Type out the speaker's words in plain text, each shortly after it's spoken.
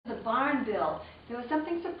barn, Bill. There was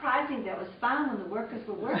something surprising that was found when the workers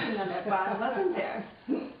were working on that barn, wasn't there?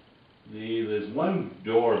 There's one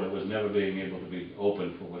door that was never being able to be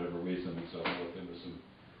opened for whatever reason and so forth.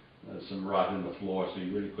 There was some rot in the floor, so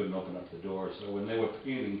you really couldn't open up the door. So when they were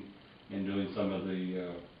painting and doing some of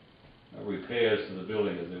the repairs to the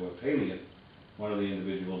building as they were painting it, one of the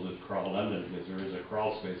individuals had crawled under it, because there is a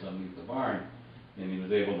crawl space underneath the barn, and he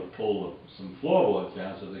was able to pull some floorboards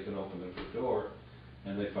down so they could open the door,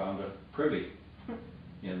 and they found a privy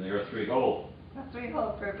in there, a three-hole. A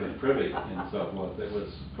three-hole privy. Privy and so forth. It was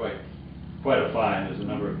quite a find. There's a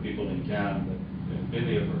number of people in town that have been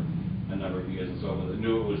here for a number of years and so forth that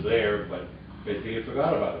knew it was there, but basically had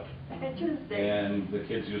forgot about it. Interesting. And the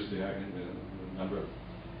kids used to, a number of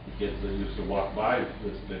the kids that used to walk by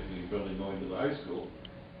this particular building going to the high school,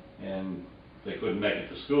 and they couldn't make it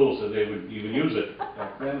to school, so they would even use it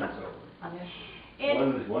back then and so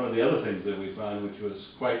forth. One of the other things that we found, which was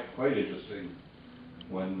quite interesting,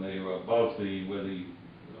 when they were above where the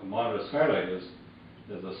monitor skylight is,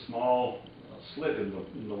 there's a small slit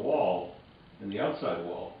in the wall, in the outside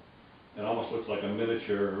wall. It almost looks like a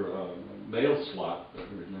miniature mail slot,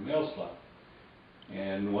 originally mail slot.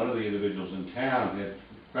 And one of the individuals in town had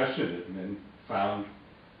questioned it and then found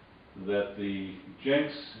that the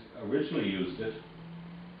Jenckes originally used it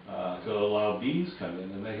to allow bees come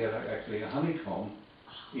in, and they had actually a honeycomb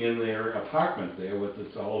in their apartment there with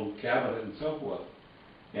its own cabinet and so forth.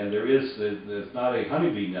 And there's not a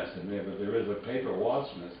honeybee nest in there, but there is a paper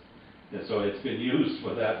wasp nest. And so it's been used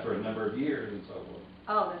for that for a number of years and so forth.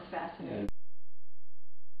 Oh, that's fascinating.